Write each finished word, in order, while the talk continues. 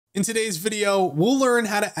In today's video, we'll learn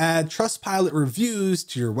how to add Trustpilot reviews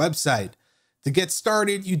to your website. To get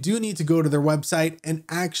started, you do need to go to their website and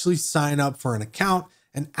actually sign up for an account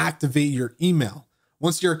and activate your email.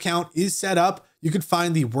 Once your account is set up, you can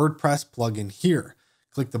find the WordPress plugin here.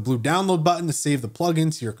 Click the blue download button to save the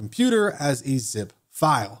plugin to your computer as a zip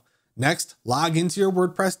file. Next, log into your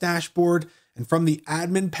WordPress dashboard, and from the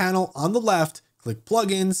admin panel on the left, click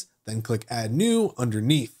Plugins, then click Add New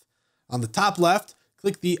underneath. On the top left,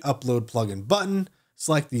 click the Upload Plugin button,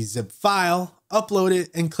 select the zip file, upload it,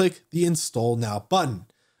 and click the Install Now button.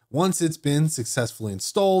 Once it's been successfully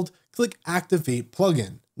installed, click Activate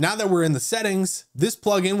Plugin. Now that we're in the settings, this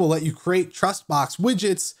plugin will let you create TrustBox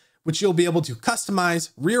widgets, which you'll be able to customize,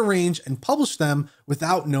 rearrange, and publish them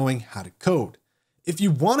without knowing how to code. If you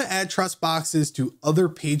want to add trust boxes to other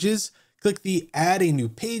pages, click the Add a New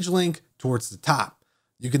Page link towards the top.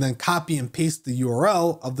 You can then copy and paste the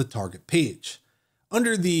URL of the target page.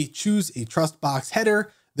 Under the Choose a Trust Box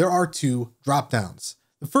header, there are two dropdowns.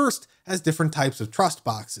 The first has different types of trust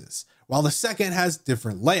boxes, while the second has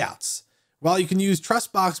different layouts. While you can use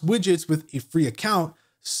TrustBox widgets with a free account,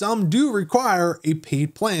 some do require a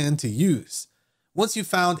paid plan to use. Once you've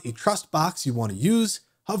found a trust box you want to use,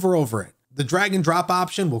 hover over it. The drag and drop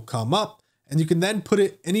option will come up, and you can then put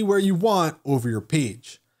it anywhere you want over your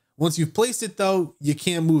page. Once you've placed it though, you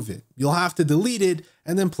can't move it. You'll have to delete it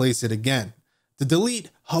and then place it again. To delete,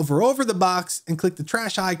 hover over the box and click the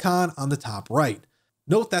trash icon on the top right.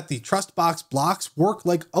 Note that the trust box blocks work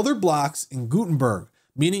like other blocks in Gutenberg,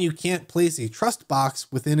 meaning you can't place a trust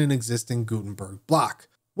box within an existing Gutenberg block.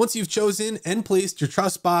 Once you've chosen and placed your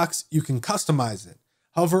trust box, you can customize it.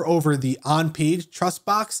 Hover over the on-page trust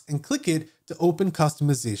box and click it to open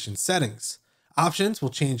customization settings. Options will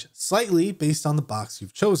change slightly based on the box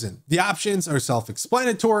you've chosen. The options are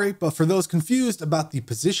self-explanatory, but for those confused about the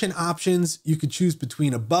position options, you could choose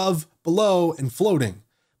between above, below, and floating.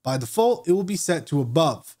 By default, it will be set to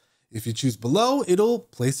above. If you choose below, it'll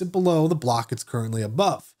place it below the block it's currently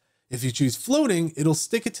above. If you choose floating, it'll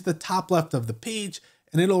stick it to the top left of the page,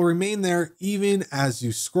 and it'll remain there even as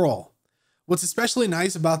you scroll. What's especially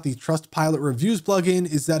nice about the Trustpilot Reviews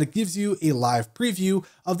plugin is that it gives you a live preview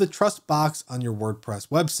of the trust box on your WordPress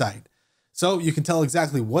website. So you can tell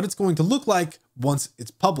exactly what it's going to look like once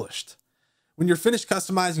it's published. When you're finished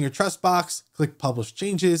customizing your trust box, click Publish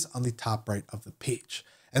Changes on the top right of the page.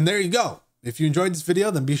 And there you go. If you enjoyed this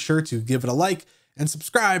video, then be sure to give it a like and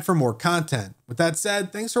subscribe for more content. With that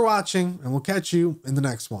said, thanks for watching, and we'll catch you in the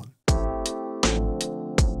next one.